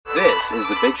This is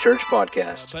the Big Church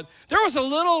Podcast. But there was a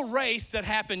little race that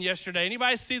happened yesterday.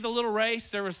 Anybody see the little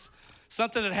race? There was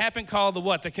something that happened called the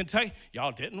what? The Kentucky.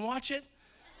 Y'all didn't watch it?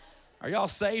 Are y'all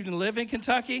saved and live in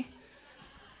Kentucky?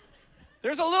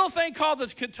 There's a little thing called the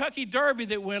Kentucky Derby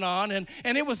that went on, and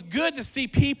it was good to see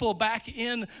people back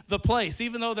in the place.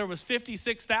 Even though there was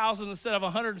 56,000 instead of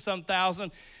 100 and some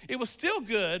thousand, it was still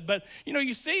good. But, you know,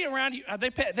 you see around, they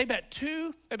bet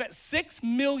 $6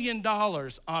 million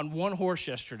on one horse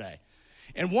yesterday.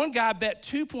 And one guy bet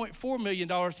 $2.4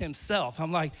 million himself.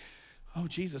 I'm like, oh,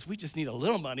 Jesus, we just need a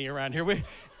little money around here.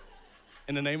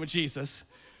 In the name of Jesus.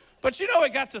 But you know, I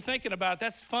got to thinking about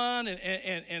that's fun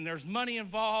and there's money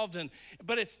involved,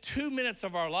 but it's 2 minutes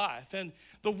of our life. And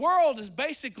the world is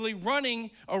basically running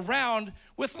around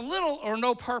with little or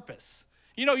no purpose.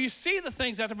 You know, you see the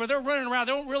things out there, but they're running around.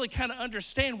 They don't really kind of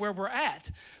understand where we're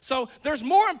at. So there's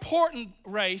more important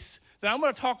race that I'm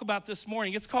going to talk about this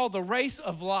morning. It's called the race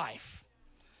of life.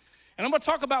 And I'm going to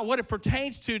talk about what it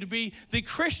pertains to be the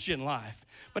Christian life.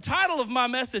 The title of my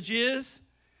message is,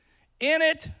 In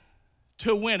It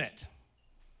to Win It.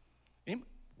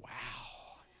 Wow.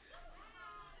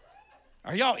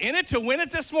 Are y'all in it to win it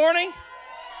this morning?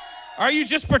 Are you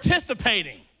just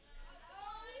participating?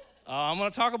 I'm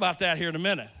going to talk about that here in a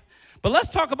minute. But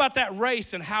let's talk about that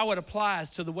race and how it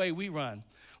applies to the way we run.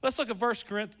 Let's look at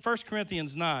 1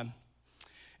 Corinthians 9.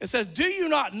 It says, do you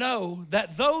not know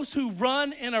that those who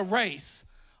run in a race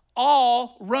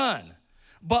all run,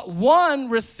 but one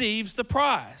receives the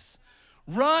prize?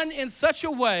 Run in such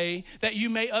a way that you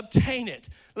may obtain it.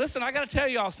 Listen, I got to tell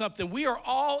y'all something. We are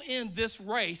all in this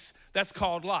race that's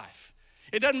called life.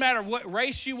 It doesn't matter what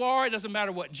race you are. It doesn't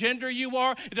matter what gender you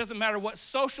are. It doesn't matter what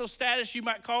social status you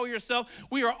might call yourself.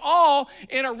 We are all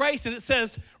in a race, and it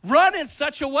says, run in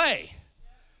such a way.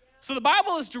 So the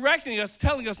Bible is directing us,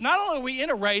 telling us not only are we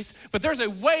in a race, but there's a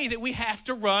way that we have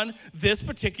to run this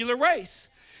particular race.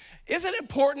 Is it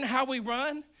important how we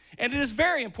run? And it is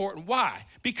very important. Why?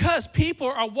 Because people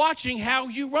are watching how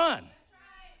you run.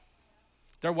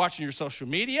 They're watching your social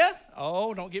media.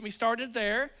 Oh, don't get me started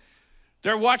there.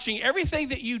 They're watching everything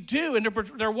that you do, and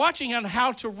they're watching on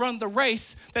how to run the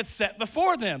race that's set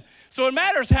before them. So it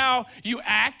matters how you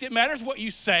act. It matters what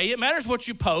you say. It matters what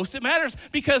you post. It matters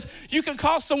because you can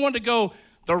cause someone to go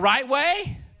the right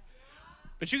way,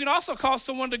 but you can also cause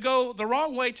someone to go the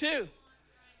wrong way too.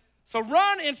 So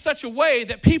run in such a way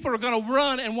that people are going to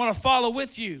run and want to follow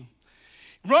with you.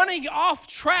 Running off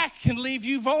track can leave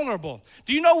you vulnerable.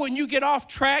 Do you know when you get off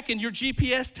track and your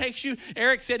GPS takes you?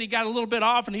 Eric said he got a little bit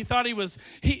off and he thought he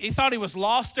was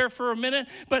lost there for a minute.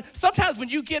 But sometimes when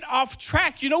you get off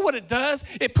track, you know what it does?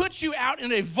 It puts you out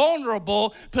in a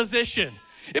vulnerable position.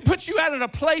 It puts you out in a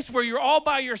place where you're all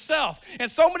by yourself. And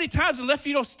so many times, unless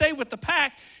you don't stay with the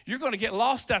pack, you're going to get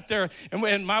lost out there.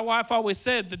 And my wife always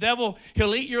said, the devil,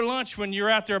 he'll eat your lunch when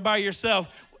you're out there by yourself.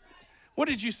 What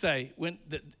did you say? When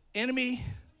the enemy,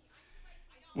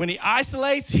 when he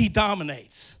isolates, he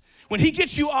dominates. When he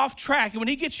gets you off track and when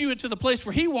he gets you into the place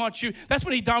where he wants you, that's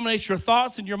when he dominates your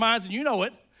thoughts and your minds, and you know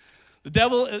it.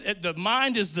 The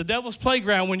mind is the devil's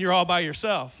playground when you're all by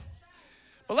yourself.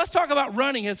 But let's talk about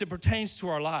running as it pertains to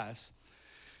our lives.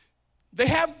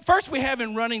 First we have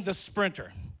in running the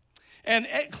sprinter. And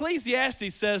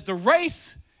Ecclesiastes says the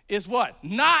race is what?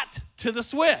 Not to the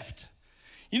swift.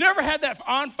 You never had that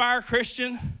on-fire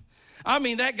Christian? I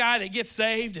mean, that guy that gets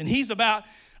saved and he's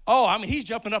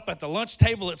jumping up at the lunch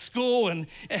table at school and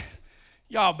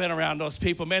y'all been around those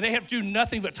people, man. They have to do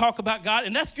nothing but talk about God,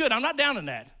 and that's good. I'm not down on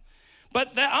that.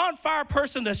 But that on-fire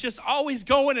person that's just always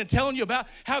going and telling you about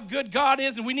how good God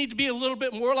is, and we need to be a little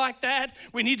bit more like that.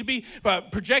 We need to be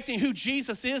projecting who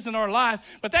Jesus is in our life.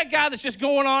 But that guy that's just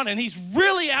going on, and he's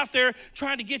really out there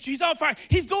trying to get you. He's on fire.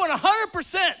 He's going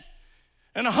 100%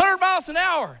 and 100 miles an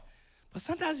hour. But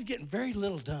sometimes he's getting very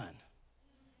little done.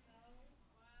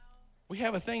 We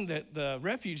have a thing that the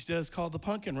Refuge does called the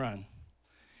Pumpkin Run.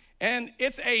 And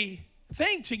it's a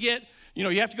thing to get,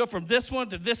 you have to go from this one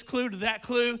to this clue to that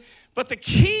clue. But the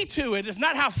key to it is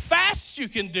not how fast you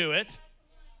can do it.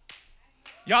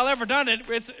 Y'all ever done it?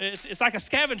 It's like a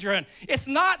scavenger hunt. It's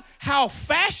not how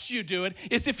fast you do it.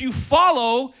 It's if you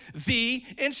follow the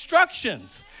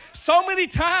instructions. So many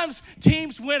times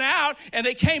teams went out and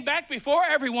they came back before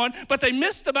everyone, but they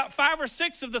missed about 5 or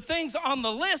 6 of the things on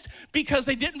the list because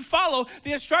they didn't follow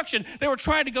the instruction. They were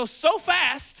trying to go so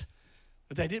fast,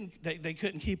 but they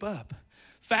couldn't keep up.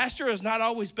 Faster is not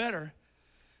always better.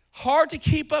 Hard to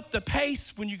keep up the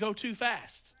pace when you go too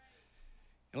fast.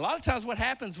 And a lot of times what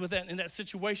happens with that in that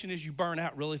situation is you burn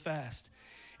out really fast.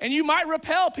 And you might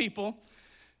repel people.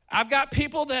 I've got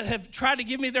people that have tried to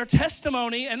give me their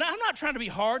testimony, and I'm not trying to be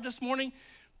hard this morning,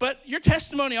 but your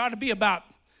testimony ought to be about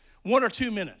 1 or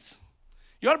 2 minutes.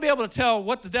 You ought to be able to tell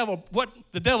what the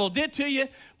devil did to you,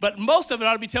 but most of it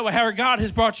ought to be telling how God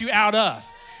has brought you out of.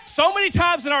 So many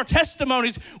times in our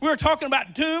testimonies, we were talking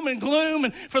about doom and gloom,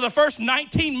 and for the first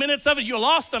 19 minutes of it, you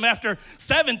lost them after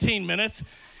 17 minutes.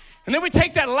 And then we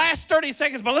take that last 30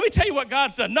 seconds, but let me tell you what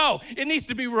God said. No, it needs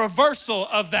to be reversal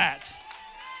of that.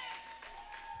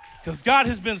 Because God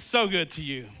has been so good to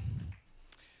you.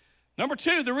 Number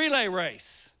 2, the relay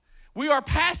race. We are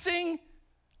passing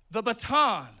the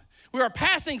baton. We are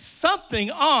passing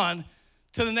something on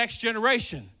to the next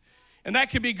generation. And that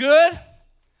could be good.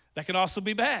 That can also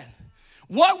be bad.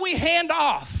 What we hand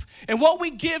off and what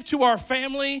we give to our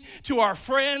family, to our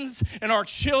friends, and our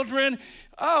children,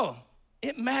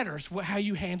 it matters how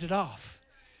you hand it off.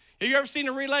 Have you ever seen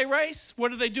a relay race?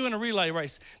 What do they do in a relay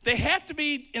race? They have to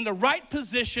be in the right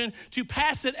position to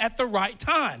pass it at the right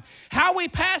time. How we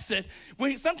pass it,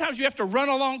 sometimes you have to run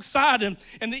alongside and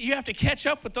you have to catch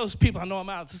up with those people. I know I'm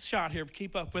out of the shot here, but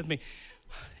keep up with me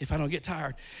if I don't get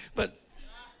tired. But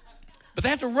they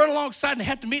have to run alongside and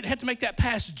have to make that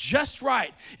pass just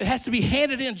right. It has to be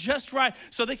handed in just right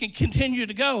so they can continue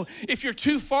to go. If you're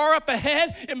too far up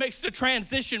ahead, it makes the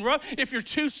transition rough. If you're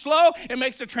too slow, it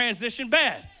makes the transition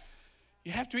bad.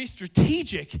 You have to be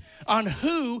strategic on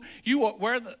who you are,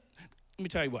 let me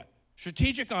tell you what,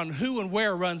 strategic on who and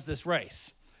where runs this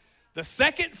race. The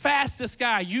second fastest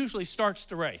guy usually starts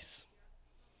the race.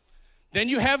 Then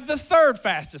you have the third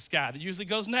fastest guy that usually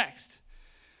goes next.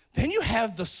 Then you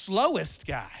have the slowest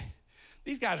guy.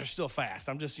 These guys are still fast.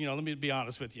 I'm just, let me be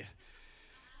honest with you.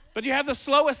 But you have the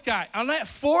slowest guy. On that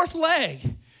fourth leg,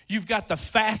 you've got the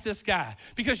fastest guy.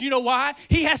 Because you know why?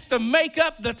 He has to make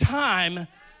up the time.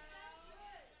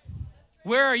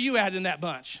 Where are you at in that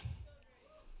bunch?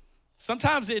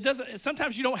 Sometimes you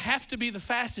don't have to be the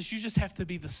fastest. You just have to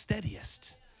be the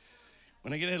steadiest.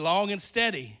 When I get it long and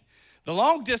steady. The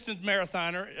long-distance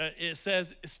marathoner, it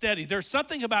says steady. There's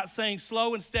something about saying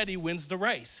slow and steady wins the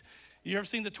race. You ever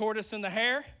seen the tortoise and the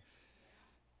hare?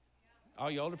 All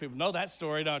you older people know that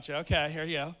story, don't you? Okay, here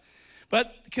you go.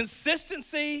 But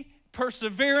consistency,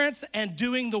 perseverance, and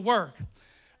doing the work.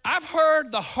 I've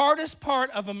heard the hardest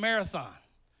part of a marathon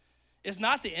is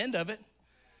not the end of it.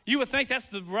 You would think that's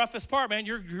the roughest part, man.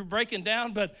 You're breaking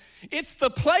down, but it's the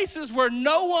places where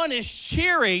no one is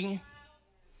cheering.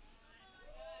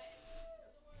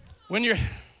 When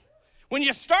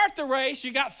you start the race,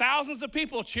 you got thousands of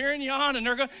people cheering you on, and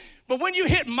they're going. But when you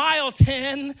hit mile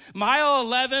 10, mile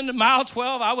 11, mile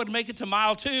 12, I would make it to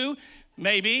mile 2,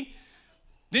 maybe.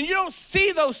 Then you don't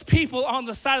see those people on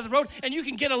the side of the road, and you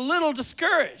can get a little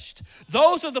discouraged.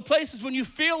 Those are the places when you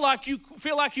feel like you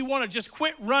want to just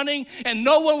quit running, and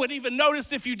no one would even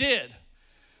notice if you did.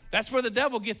 That's where the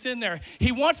devil gets in there.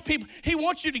 He wants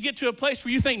you to get to a place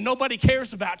where you think nobody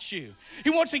cares about you. He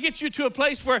wants to get you to a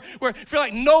place where you feel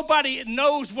like nobody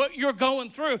knows what you're going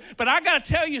through. But I got to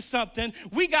tell you something.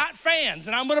 We got fans,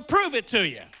 and I'm going to prove it to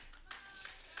you.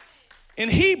 In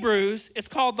Hebrews, it's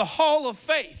called the Hall of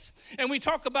Faith. And we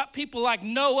talk about people like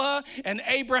Noah and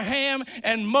Abraham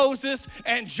and Moses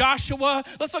and Joshua.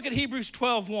 Let's look at Hebrews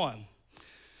 12:1.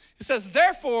 It says,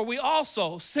 therefore, we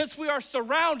also, since we are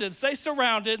surrounded, say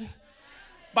surrounded,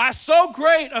 by so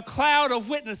great a cloud of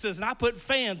witnesses, and I put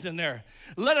fans in there,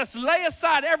 let us lay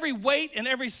aside every weight and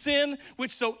every sin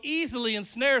which so easily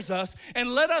ensnares us,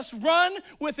 and let us run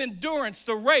with endurance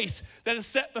the race that is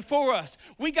set before us.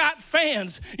 We got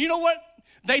fans. You know what?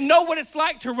 They know what it's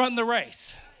like to run the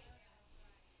race.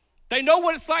 They know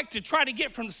what it's like to try to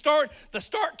get from the start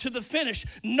to the finish.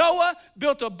 Noah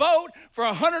built a boat for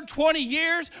 120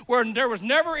 years where there was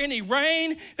never any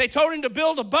rain. They told him to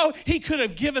build a boat. He could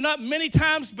have given up many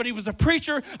times, but he was a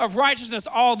preacher of righteousness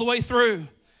all the way through.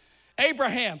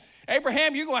 Abraham,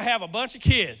 you're going to have a bunch of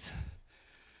kids.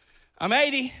 I'm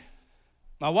 80.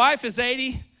 My wife is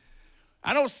 80.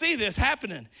 I don't see this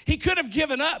happening. He could have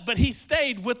given up, but he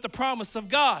stayed with the promise of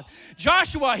God.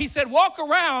 Joshua, he said, walk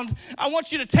around. I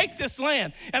want you to take this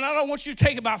land. And I don't want you to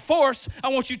take it by force. I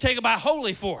want you to take it by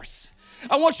holy force.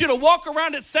 I want you to walk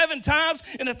around it 7 times,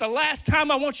 and at the last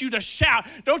time, I want you to shout.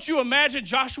 Don't you imagine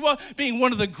Joshua being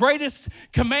one of the greatest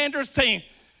commanders saying,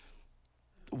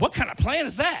 what kind of plan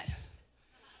is that?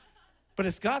 But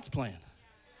it's God's plan.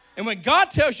 And when God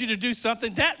tells you to do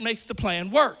something, that makes the plan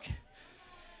work.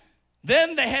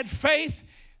 Then they had faith.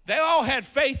 They all had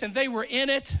faith, and they were in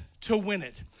it to win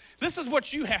it. This is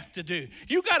what you have to do.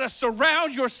 You got to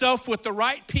surround yourself with the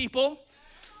right people.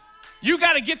 You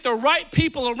got to get the right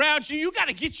people around you. You got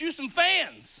to get you some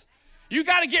fans. You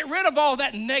got to get rid of all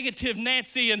that negative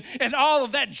Nancy and all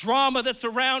of that drama that's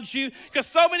around you. Because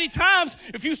so many times,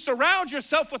 if you surround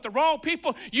yourself with the wrong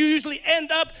people, you usually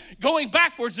end up going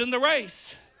backwards in the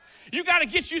race. You got to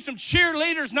get you some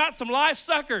cheerleaders, not some life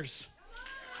suckers.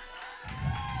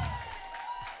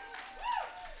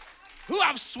 Ooh,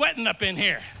 I'm sweating up in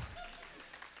here.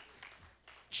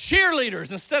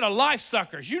 Cheerleaders instead of life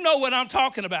suckers. You know what I'm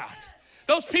talking about.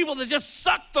 Those people that just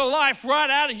suck the life right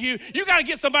out of you. You got to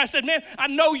get somebody that said, man, I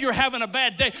know you're having a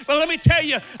bad day, but let me tell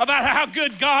you about how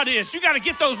good God is. You got to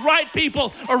get those right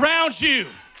people around you.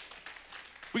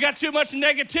 We got too much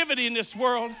negativity in this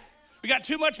world. We got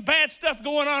too much bad stuff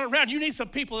going on around. You need some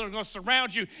people that are going to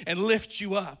surround you and lift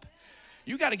you up.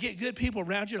 You got to get good people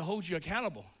around you to hold you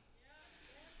accountable.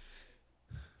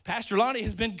 Pastor Lonnie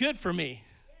has been good for me.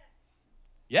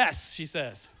 Yes, she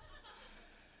says.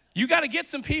 You got to get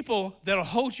some people that'll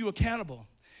hold you accountable.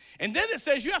 And then it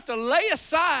says you have to lay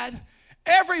aside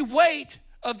every weight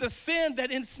of the sin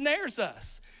that ensnares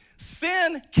us.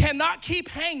 Sin cannot keep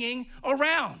hanging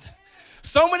around.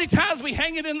 So many times we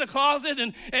hang it in the closet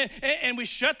and we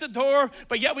shut the door,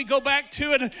 but yet we go back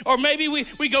to it. Or maybe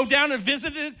we go down and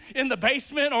visit it in the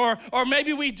basement, or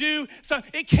maybe we do. So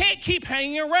it can't keep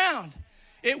hanging around.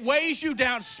 It weighs you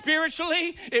down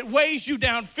spiritually. It weighs you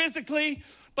down physically.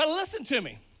 But listen to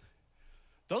me.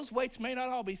 Those weights may not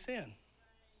all be sin.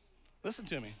 Listen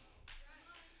to me.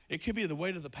 It could be the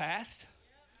weight of the past.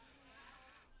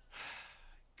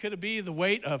 Could it be the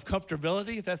weight of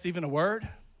comfortability, if that's even a word?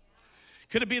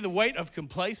 Could it be the weight of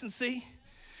complacency?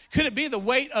 Could it be the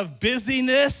weight of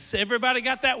busyness? Everybody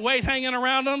got that weight hanging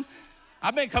around them?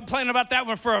 I've been complaining about that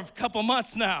one for a couple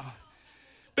months now.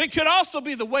 But it could also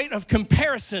be the weight of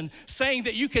comparison, saying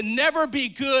that you can never be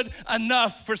good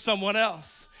enough for someone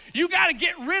else. You got to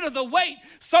get rid of the weight.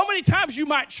 So many times you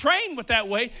might train with that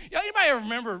weight. Anybody ever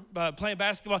remember playing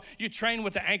basketball? You train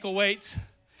with the ankle weights.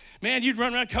 Man, you'd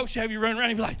run around, coach have you run around,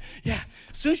 and be like, yeah.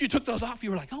 As soon as you took those off, you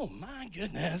were like, oh my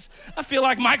goodness, I feel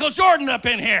like Michael Jordan up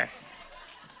in here.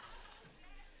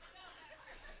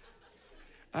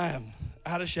 I am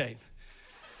out of shape.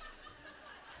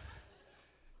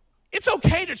 It's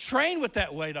okay to train with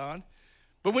that weight on,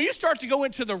 but when you start to go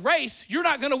into the race, you're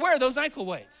not going to wear those ankle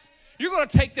weights. You're going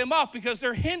to take them off because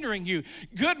they're hindering you.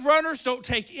 Good runners don't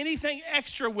take anything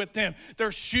extra with them.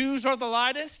 Their shoes are the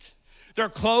lightest. Their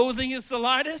clothing is the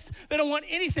lightest. They don't want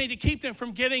anything to keep them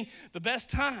from getting the best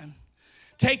time.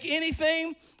 Take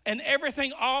anything and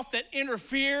everything off that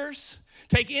interferes.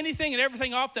 Take anything and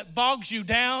everything off that bogs you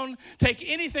down. Take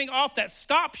anything off that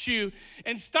stops you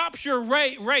and stops your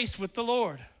race with the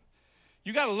Lord.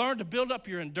 You got to learn to build up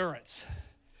your endurance.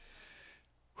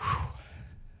 Whew.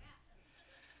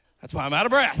 That's why I'm out of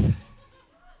breath.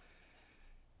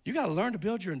 You got to learn to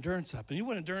build your endurance up. And you know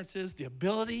what endurance is? The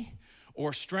ability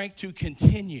or strength to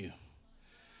continue.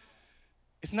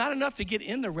 It's not enough to get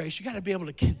in the race. You got to be able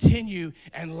to continue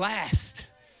and last.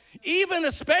 Even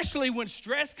especially when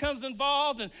stress comes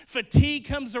involved and fatigue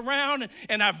comes around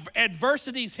and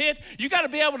adversities hit, you got to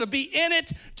be able to be in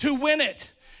it to win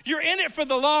it. You're in it for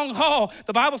the long haul.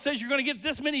 The Bible says you're going to get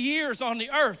this many years on the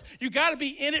earth. You got to be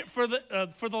in it for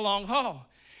the long haul.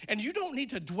 And you don't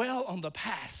need to dwell on the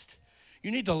past.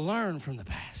 You need to learn from the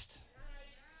past.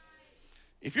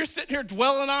 If you're sitting here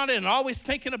dwelling on it and always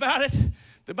thinking about it,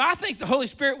 I think the Holy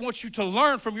Spirit wants you to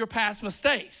learn from your past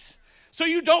mistakes so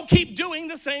you don't keep doing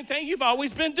the same thing you've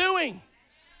always been doing.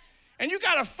 And you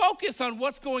got to focus on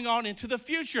what's going on into the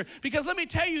future. Because let me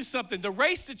tell you something. The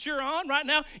race that you're on right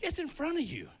now, it's in front of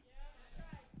you.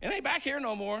 It ain't back here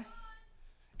no more.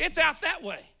 It's out that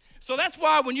way. So that's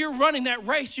why when you're running that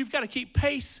race, you've got to keep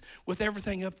pace with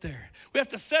everything up there. We have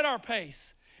to set our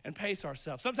pace and pace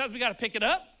ourselves. Sometimes we got to pick it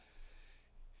up.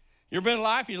 You've been in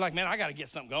life, you're like, man, I got to get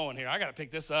something going here. I got to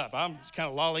pick this up. I'm just kind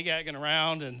of lollygagging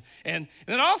around. And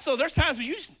then also there's times when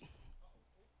you just,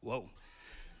 whoa.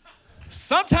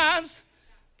 Sometimes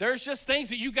there's just things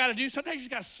that you got to do. Sometimes you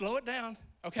just got to slow it down.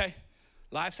 Okay,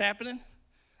 life's happening.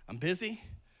 I'm busy.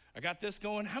 I got this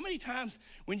going. How many times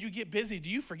when you get busy do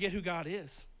you forget who God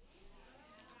is?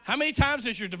 How many times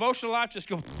does your devotional life just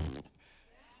go,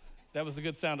 that was a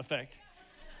good sound effect.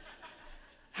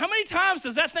 How many times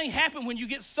does that thing happen when you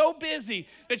get so busy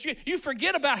that you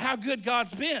forget about how good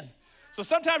God's been? So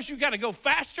sometimes you got to go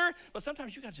faster, but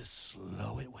sometimes you got to just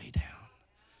slow it way down.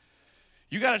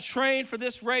 You got to train for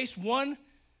this race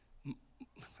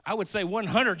I would say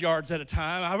 100 yards at a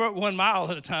time. I wrote 1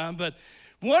 mile at a time, but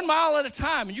 1 mile at a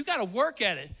time, and you got to work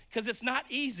at it because it's not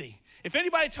easy. If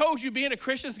anybody told you being a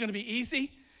Christian is going to be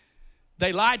easy,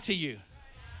 they lied to you.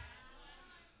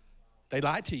 They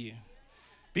lied to you.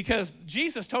 Because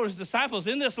Jesus told his disciples,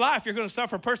 in this life, you're going to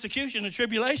suffer persecution and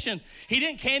tribulation. He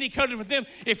didn't candy-coat it with them.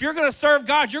 If you're going to serve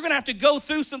God, you're going to have to go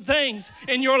through some things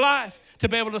in your life to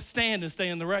be able to stand and stay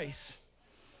in the race.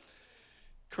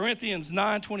 Corinthians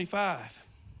 9:25.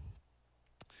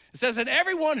 It says, and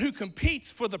everyone who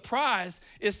competes for the prize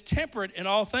is temperate in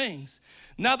all things.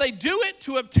 Now they do it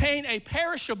to obtain a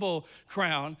perishable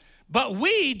crown, but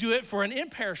we do it for an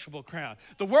imperishable crown.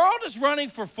 The world is running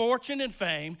for fortune and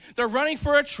fame. They're running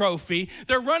for a trophy.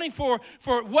 They're running for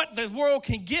what the world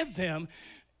can give them.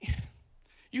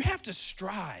 You have to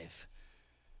strive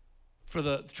for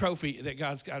the trophy that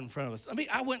God's got in front of us.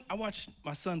 I watched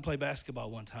my son play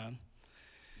basketball one time.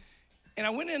 And I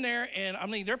went in there, and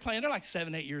they're playing, they're like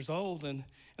 7, 8 years old. And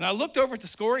I looked over at the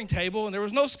scoring table, and there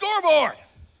was no scoreboard.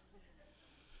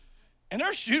 And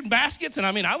they're shooting baskets, and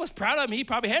I was proud of him. He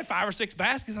probably had 5 or 6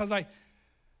 baskets. I was like,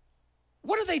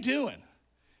 what are they doing?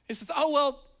 He says, oh,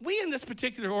 well, we in this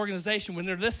particular organization, when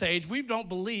they're this age, we don't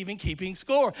believe in keeping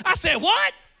score. I said,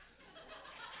 what?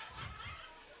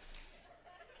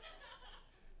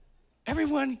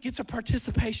 Everyone gets a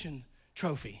participation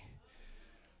trophy.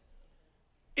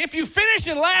 If you finish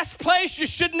in last place, you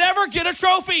should never get a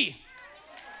trophy.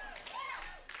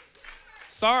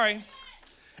 Sorry.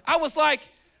 I was like,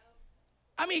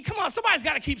 come on, somebody's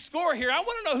got to keep score here. I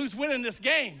want to know who's winning this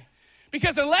game.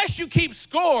 Because unless you keep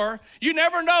score, you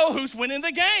never know who's winning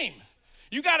the game.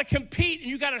 You got to compete and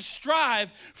you got to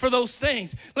strive for those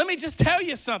things. Let me just tell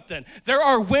you something. There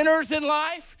are winners in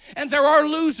life and there are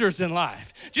losers in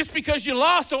life. Just because you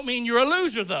lost don't mean you're a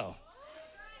loser, though.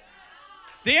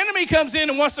 The enemy comes in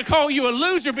and wants to call you a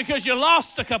loser because you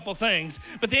lost a couple things.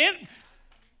 But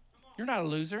you're not a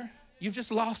loser. You've just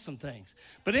lost some things.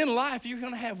 But in life, you're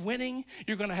going to have winning,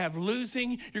 you're going to have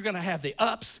losing, you're going to have the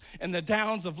ups and the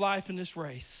downs of life in this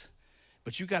race.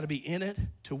 But you got to be in it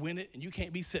to win it, and you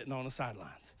can't be sitting on the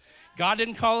sidelines. God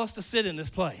didn't call us to sit in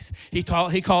this place. He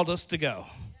called us to go.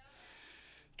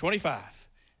 25.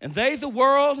 And they, the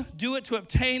world, do it to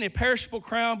obtain a perishable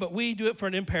crown, but we do it for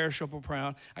an imperishable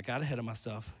crown. I got ahead of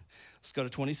myself. Let's go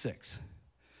to 26.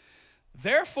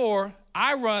 Therefore,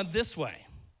 I run this way,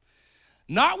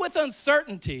 not with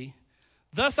uncertainty.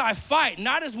 Thus I fight,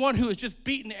 not as one who is just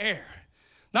beating air,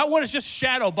 not one who's just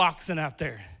shadow boxing out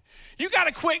there. You got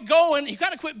to quit going. You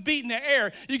got to quit beating the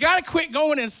air. You got to quit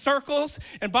going in circles.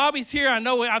 And Bobby's here. I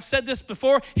know I've said this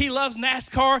before. He loves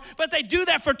NASCAR. But they do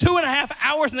that for 2.5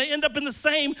 hours, and they end up in the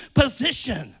same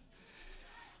position.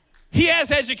 He has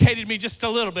educated me just a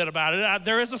little bit about it.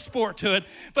 There is a sport to it.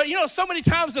 But, so many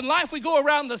times in life we go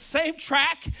around the same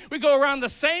track. We go around the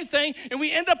same thing, and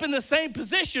we end up in the same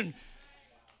position.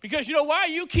 Because you know why?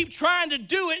 You keep trying to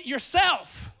do it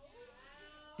yourself.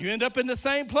 You end up in the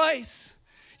same place.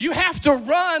 You have to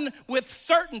run with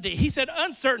certainty. He said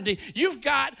uncertainty. You've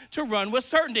got to run with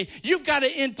certainty. You've got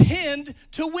to intend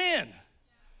to win.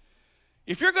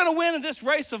 If you're going to win in this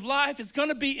race of life, it's going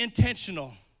to be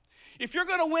intentional. If you're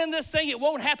going to win this thing, it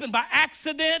won't happen by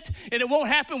accident, and it won't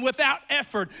happen without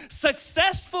effort.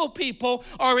 Successful people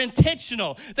are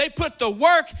intentional. They put the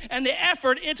work and the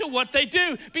effort into what they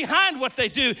do, behind what they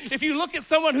do. If you look at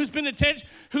someone who's been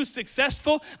who's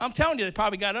successful, I'm telling you, they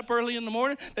probably got up early in the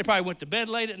morning. They probably went to bed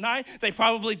late at night. They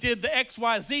probably did the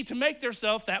XYZ to make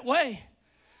themselves that way.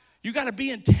 You got to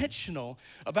be intentional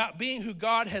about being who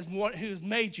God who's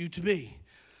made you to be.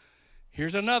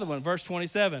 Here's another one, verse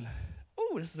 27.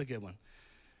 Ooh, this is a good one.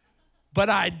 But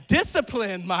I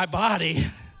discipline my body,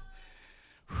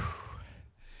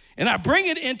 and I bring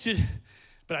it into,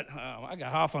 I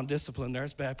got off on discipline there.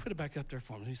 It's bad. Put it back up there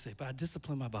for me. Let me say, but I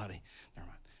discipline my body. Never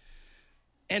mind.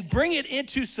 And bring it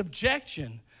into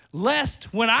subjection,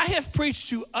 lest when I have preached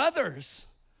to others,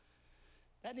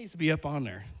 that needs to be up on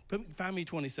there. Find me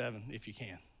 27 if you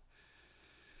can.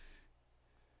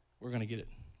 We're going to get it.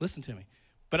 Listen to me.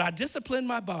 But I discipline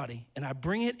my body, and I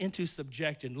bring it into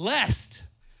subjection, lest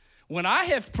when I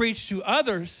have preached to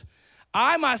others,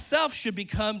 I myself should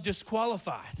become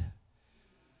disqualified.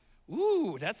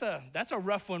 Ooh, that's a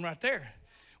rough one right there.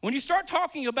 When you start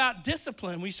talking about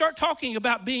discipline, when you start talking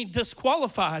about being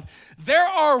disqualified, there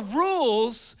are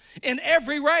rules in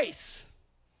every race.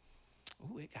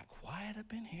 Ooh, it got quiet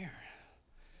up in here.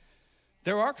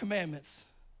 There are commandments.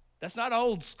 That's not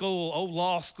old school, old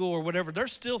law school or whatever.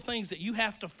 There's still things that you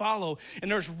have to follow, and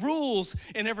there's rules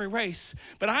in every race.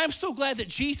 But I am so glad that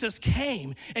Jesus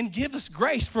came and give us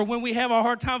grace for when we have a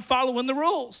hard time following the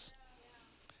rules.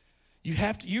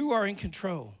 You are in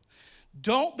control.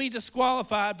 Don't be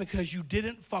disqualified because you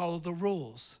didn't follow the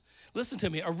rules. Listen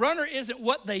to me. A runner isn't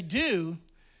what they do,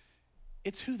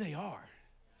 it's who they are.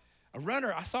 A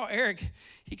runner, I saw Eric,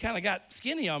 he kind of got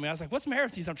skinny on me. I was like, what's the matter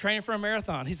with you? I'm training for a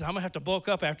marathon. He said, I'm going to have to bulk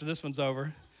up after this one's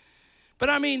over. But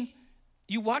I mean,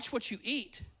 you watch what you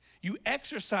eat. You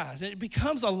exercise, and it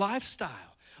becomes a lifestyle.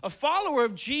 A follower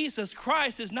of Jesus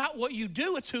Christ is not what you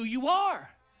do, it's who you are.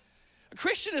 A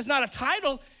Christian is not a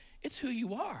title, it's who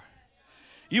you are.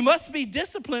 You must be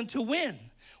disciplined to win.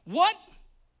 What,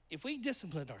 if we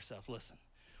disciplined ourselves, listen,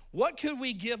 what could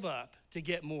we give up to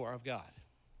get more of God?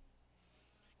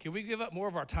 Can we give up more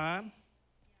of our time?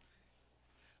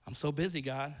 I'm so busy,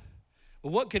 God.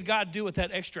 Well, what could God do with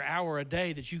that extra hour a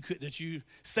day that you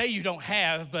say you don't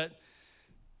have, but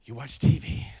you watch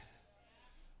TV?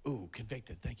 Ooh,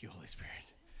 convicted. Thank you, Holy Spirit.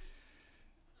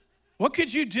 What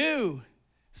could you do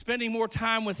spending more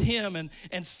time with him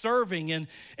and serving?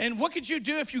 And what could you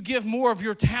do if you give more of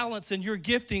your talents and your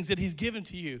giftings that he's given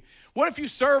to you? What if you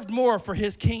served more for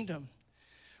his kingdom?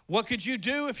 What could you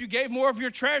do if you gave more of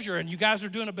your treasure? And you guys are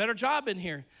doing a better job in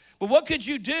here. But what could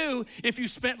you do if you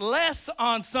spent less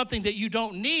on something that you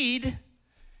don't need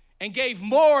and gave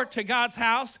more to God's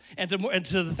house and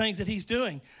to the things that he's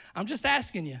doing? I'm just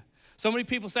asking you. So many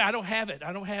people say, I don't have it.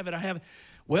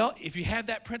 Well, if you have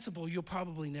that principle, you'll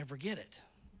probably never get it.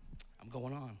 I'm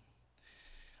going on.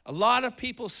 A lot of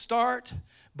people start,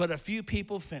 but a few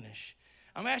people finish.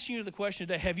 I'm asking you the question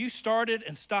today, have you started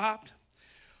and stopped?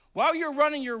 While you're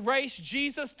running your race,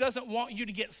 Jesus doesn't want you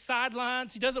to get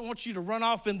sidelines. He doesn't want you to run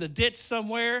off in the ditch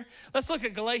somewhere. Let's look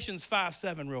at Galatians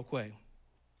 5:7 real quick.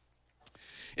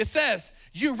 It says,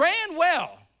 you ran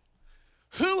well.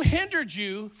 Who hindered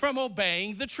you from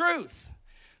obeying the truth?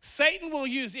 Satan will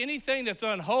use anything that's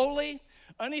unholy,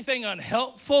 anything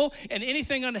unhelpful, and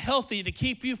anything unhealthy to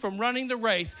keep you from running the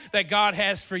race that God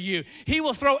has for you. He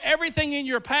will throw everything in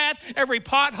your path, every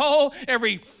pothole,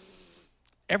 every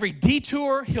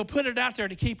detour. He'll put it out there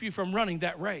to keep you from running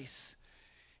that race.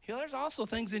 There's also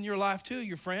things in your life too.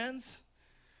 Your friends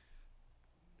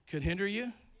could hinder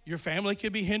you. Your family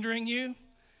could be hindering you.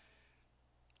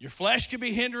 Your flesh could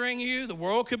be hindering you. The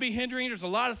world could be hindering you. There's a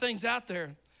lot of things out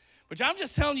there. But I'm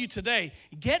just telling you today,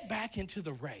 get back into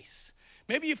the race.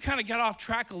 Maybe you've kind of got off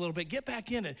track a little bit. Get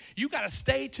back in it. You got to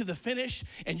stay to the finish,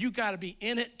 and you got to be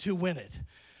in it to win it.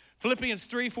 Philippians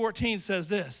 3:14 says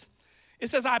this.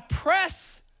 It says, I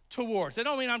press towards. That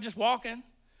don't mean I'm just walking.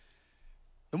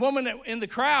 The woman in the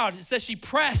crowd, it says she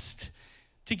pressed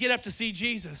to get up to see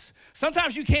Jesus.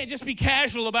 Sometimes you can't just be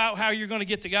casual about how you're going to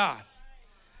get to God.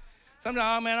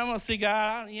 Sometimes, oh man, I'm going to see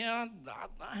God. I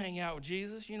hang out with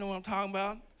Jesus. You know what I'm talking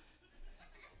about.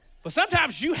 But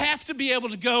sometimes you have to be able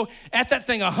to go at that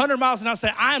thing 100 miles an hour and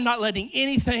say, I am not letting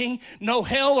anything, no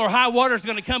hell or high water is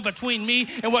going to come between me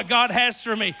and what God has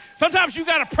for me. Sometimes you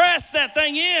got to press that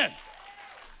thing in.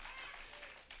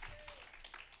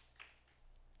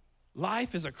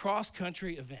 Life is a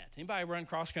cross-country event. Anybody run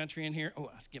cross-country in here? Oh,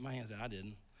 I get my hands out. I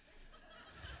didn't.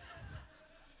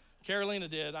 Carolina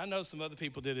did. I know some other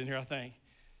people did in here, I think.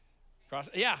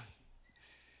 Yeah.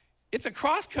 It's a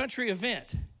cross-country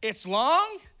event. It's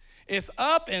long. It's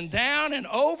up and down and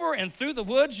over and through the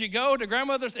woods you go to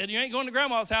grandmother's, and you ain't going to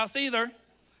grandma's house either.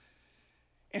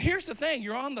 And here's the thing.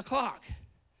 You're on the clock.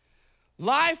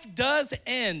 Life does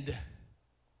end.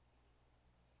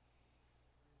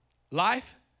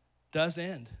 Life does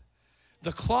end.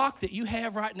 The clock that you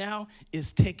have right now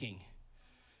is ticking.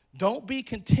 Don't be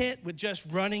content with just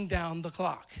running down the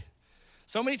clock.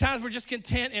 So many times we're just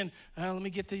content in, let me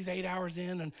get these 8 hours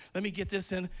in and let me get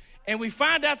this in. And we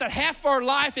find out that half of our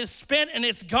life is spent and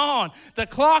it's gone. The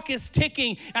clock is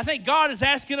ticking. I think God is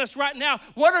asking us right now,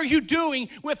 what are you doing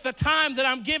with the time that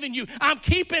I'm giving you? I'm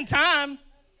keeping time.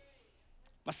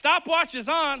 My stopwatch is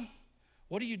on.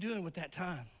 What are you doing with that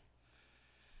time?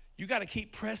 You got to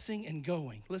keep pressing and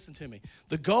going. Listen to me.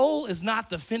 The goal is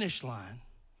not the finish line.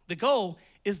 The goal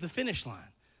is the finish line,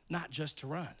 not just to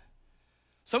run.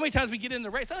 So many times we get in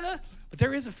the race, but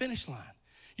there is a finish line.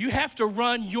 You have to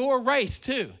run your race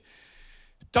too.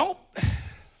 Don't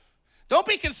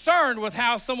be concerned with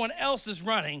how someone else is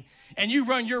running and you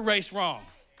run your race wrong.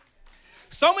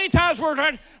 So many times we're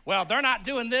trying, well, they're not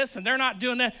doing this and they're not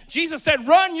doing that. Jesus said,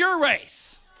 run your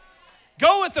race.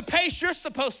 Go at the pace you're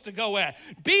supposed to go at.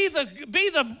 Be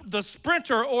the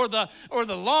sprinter or the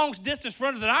long distance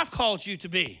runner that I've called you to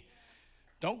be.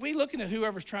 Don't be looking at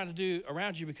whoever's trying to do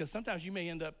around you, because sometimes you may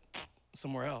end up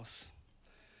somewhere else.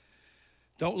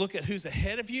 Don't look at who's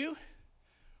ahead of you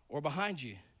or behind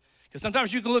you, because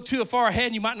sometimes you can look too far ahead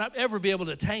and you might not ever be able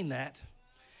to attain that.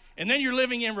 And then you're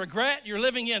living in regret. You're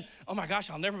living in, oh my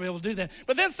gosh, I'll never be able to do that.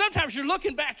 But then sometimes you're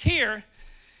looking back here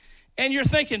and you're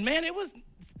thinking, man, it was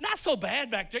not so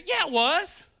bad back there. Yeah, it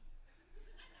was.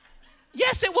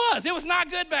 Yes, it was. It was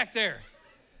not good back there.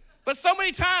 But so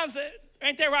many times,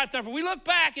 ain't that right there? But we look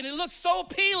back and it looks so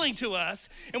appealing to us,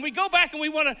 and we go back and we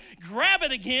want to grab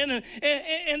it again,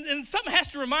 and something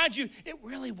has to remind you, it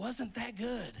really wasn't that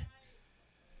good.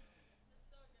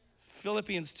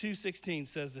 Philippians 2:16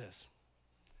 says this,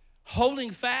 holding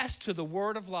fast to the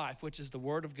word of life, which is the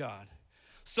word of God,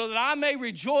 so that I may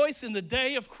rejoice in the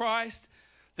day of Christ,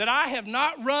 that I have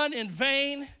not run in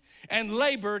vain and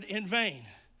labored in vain.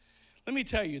 Let me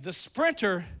tell you, the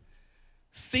sprinter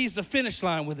sees the finish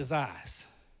line with his eyes.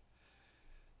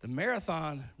 The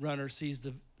marathon runner sees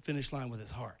the finish line with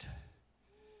his heart.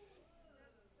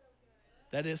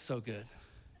 That is so good.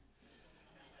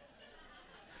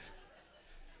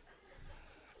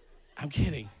 I'm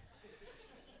kidding.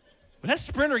 When that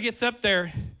sprinter gets up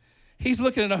there, he's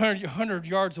looking at 100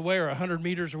 yards away or 100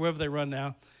 meters or wherever they run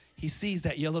now. He sees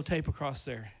that yellow tape across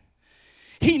there.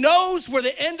 He knows where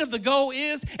the end of the goal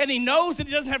is, and he knows that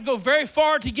he doesn't have to go very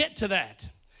far to get to that.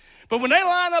 But when they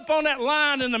line up on that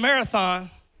line in the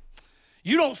marathon,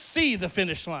 you don't see the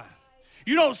finish line.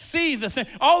 You don't see the thing.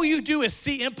 All you do is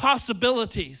see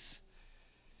impossibilities.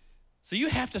 So you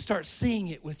have to start seeing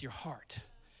it with your heart.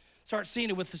 Start seeing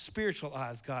it with the spiritual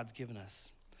eyes God's given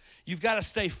us. You've got to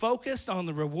stay focused on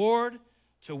the reward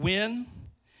to win.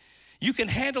 You can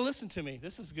handle, listen to me,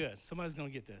 this is good. Somebody's going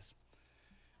to get this.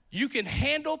 You can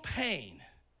handle pain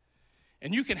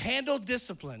and you can handle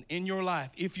discipline in your life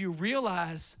if you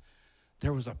realize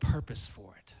there was a purpose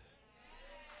for it.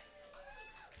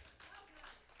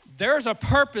 There's a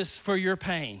purpose for your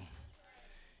pain.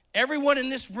 Everyone in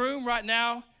this room right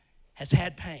now has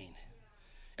had pain.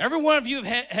 Every one of you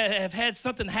have had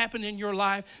something happen in your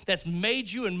life that's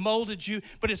made you and molded you,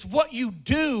 but it's what you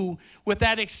do with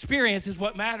that experience is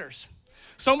what matters.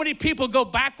 So many people go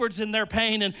backwards in their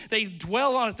pain and they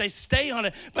dwell on it, they stay on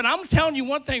it. But I'm telling you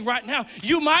one thing right now,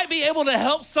 you might be able to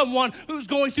help someone who's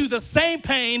going through the same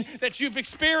pain that you've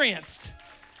experienced.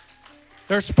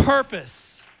 There's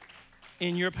purpose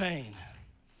in your pain.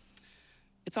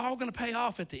 It's all going to pay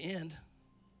off at the end.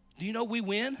 Do you know we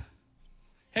win?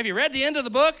 Have you read the end of the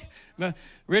book?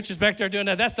 Rich is back there doing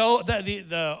that. That's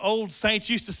the old saints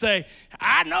used to say,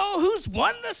 I know who's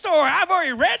won the story. I've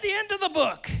already read the end of the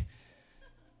book.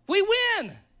 We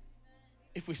win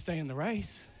if we stay in the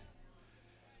race.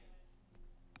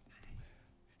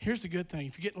 Here's the good thing.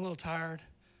 If you're getting a little tired,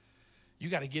 you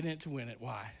got to get in it to win it.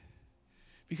 Why?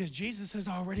 Because Jesus has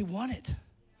already won it.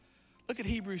 Look at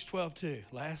Hebrews 12:2,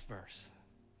 last verse.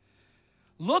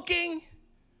 Looking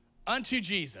unto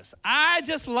Jesus. I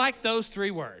just like those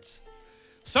three words.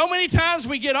 So many times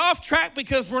we get off track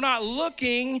because we're not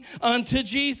looking unto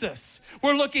Jesus.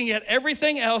 We're looking at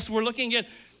everything else. We're looking at,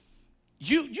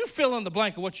 you fill in the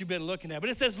blank of what you've been looking at.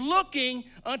 But it says looking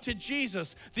unto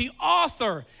Jesus, the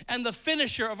author and the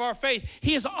finisher of our faith.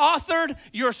 He has authored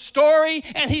your story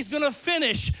and he's going to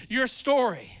finish your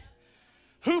story.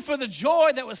 Who for the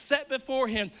joy that was set before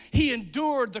him, he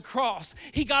endured the cross.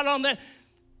 He got on that.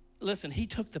 Listen, he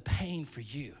took the pain for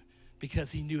you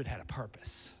because he knew it had a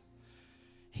purpose.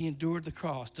 He endured the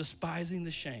cross, despising the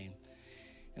shame.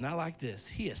 And I like this.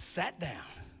 He has sat down.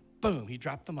 Boom, he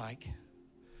dropped the mic.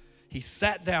 He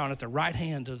sat down at the right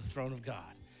hand of the throne of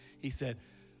God. He said,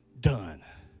 done.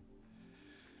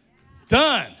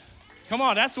 Done. Come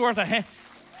on, that's worth a hand.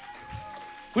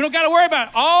 We don't got to worry about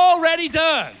it. Already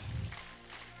done.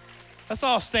 Let's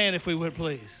all stand if we would,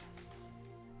 please.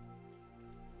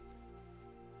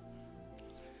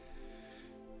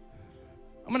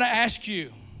 I'm going to ask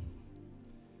you,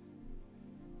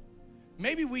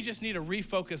 maybe we just need a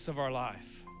refocus of our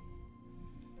life.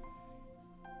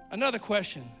 Another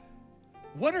question,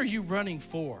 what are you running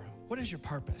for? What is your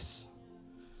purpose?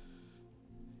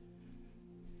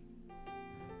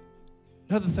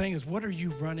 Another thing is, what are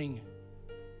you running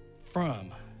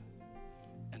from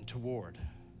and toward?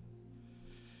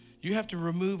 You have to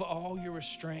remove all your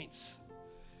restraints,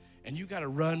 and you got to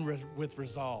run with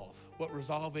resolve. What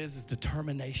resolve is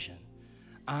determination.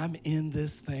 I'm in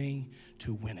this thing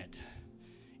to win it.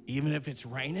 Even if it's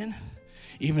raining,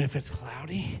 even if it's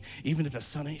cloudy, even if the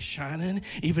sun ain't shining,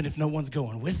 even if no one's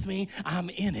going with me,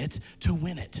 I'm in it to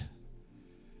win it.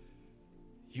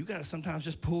 You got to sometimes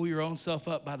just pull your own self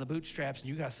up by the bootstraps, and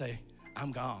you got to say,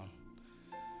 I'm gone.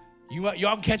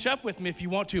 Y'all can catch up with me if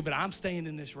you want to, but I'm staying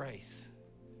in this race.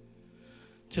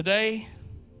 Today,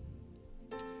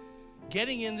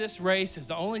 getting in this race is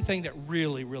the only thing that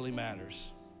really, really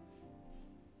matters.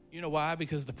 You know why?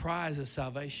 Because the prize is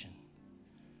salvation.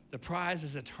 The prize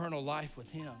is eternal life with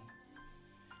him.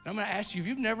 And I'm going to ask you, if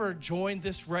you've never joined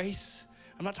this race,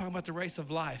 I'm not talking about the race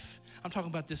of life. I'm talking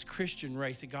about this Christian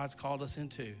race that God's called us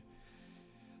into.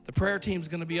 The prayer team's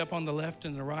going to be up on the left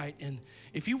and the right. And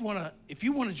if you want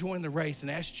to join the race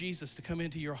and ask Jesus to come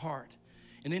into your heart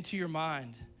and into your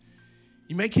mind,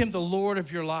 you make him the Lord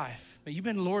of your life. But you've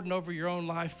been lording over your own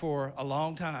life for a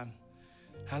long time.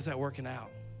 How's that working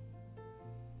out?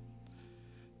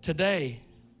 Today,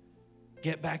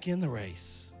 get back in the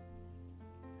race.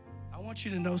 I want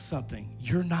you to know something.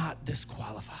 You're not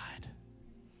disqualified.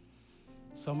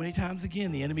 So many times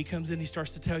again, the enemy comes in, he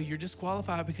starts to tell you, you're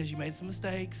disqualified because you made some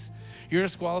mistakes. You're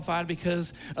disqualified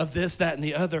because of this, that, and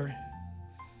the other.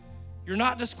 You're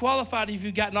not disqualified if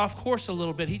you've gotten off course a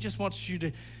little bit. He just wants you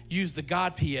to use the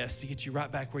God PS to get you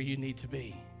right back where you need to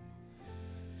be.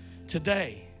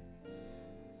 Today,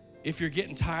 if you're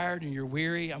getting tired and you're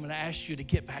weary, I'm going to ask you to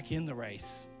get back in the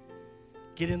race.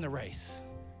 Get in the race.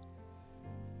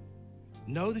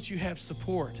 Know that you have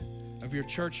support of your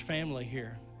church family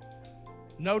here.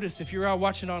 Notice if you're out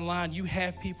watching online, you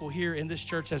have people here in this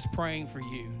church that's praying for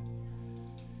you.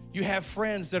 You have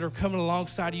friends that are coming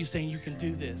alongside of you saying you can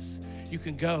do this, you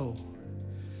can go.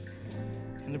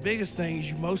 And the biggest thing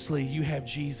is you have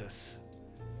Jesus,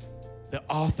 the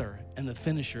author and the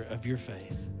finisher of your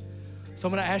faith. So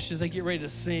I'm going to ask you as they get ready to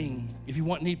sing, if you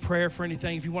need prayer for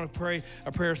anything, if you want to pray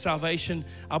a prayer of salvation,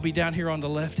 I'll be down here on the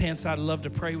left-hand side. I'd love to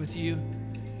pray with you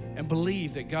and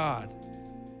believe that God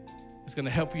is going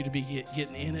to help you to be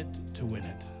getting in it to win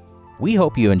it. We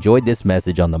hope you enjoyed this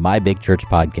message on the My Big Church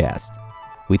podcast.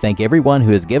 We thank everyone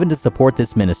who has given to support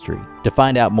this ministry. To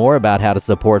find out more about how to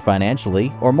support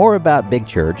financially or more about Big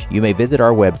Church, you may visit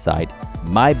our website,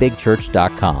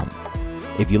 mybigchurch.com.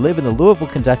 If you live in the Louisville,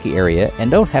 Kentucky area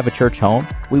and don't have a church home,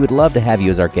 we would love to have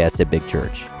you as our guest at Big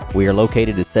Church. We are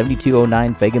located at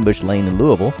 7209 Fagenbush Lane in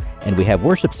Louisville, and we have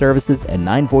worship services at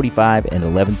 9:45 and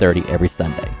 11:30 every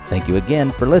Sunday. Thank you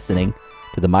again for listening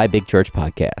to the My Big Church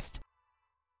podcast.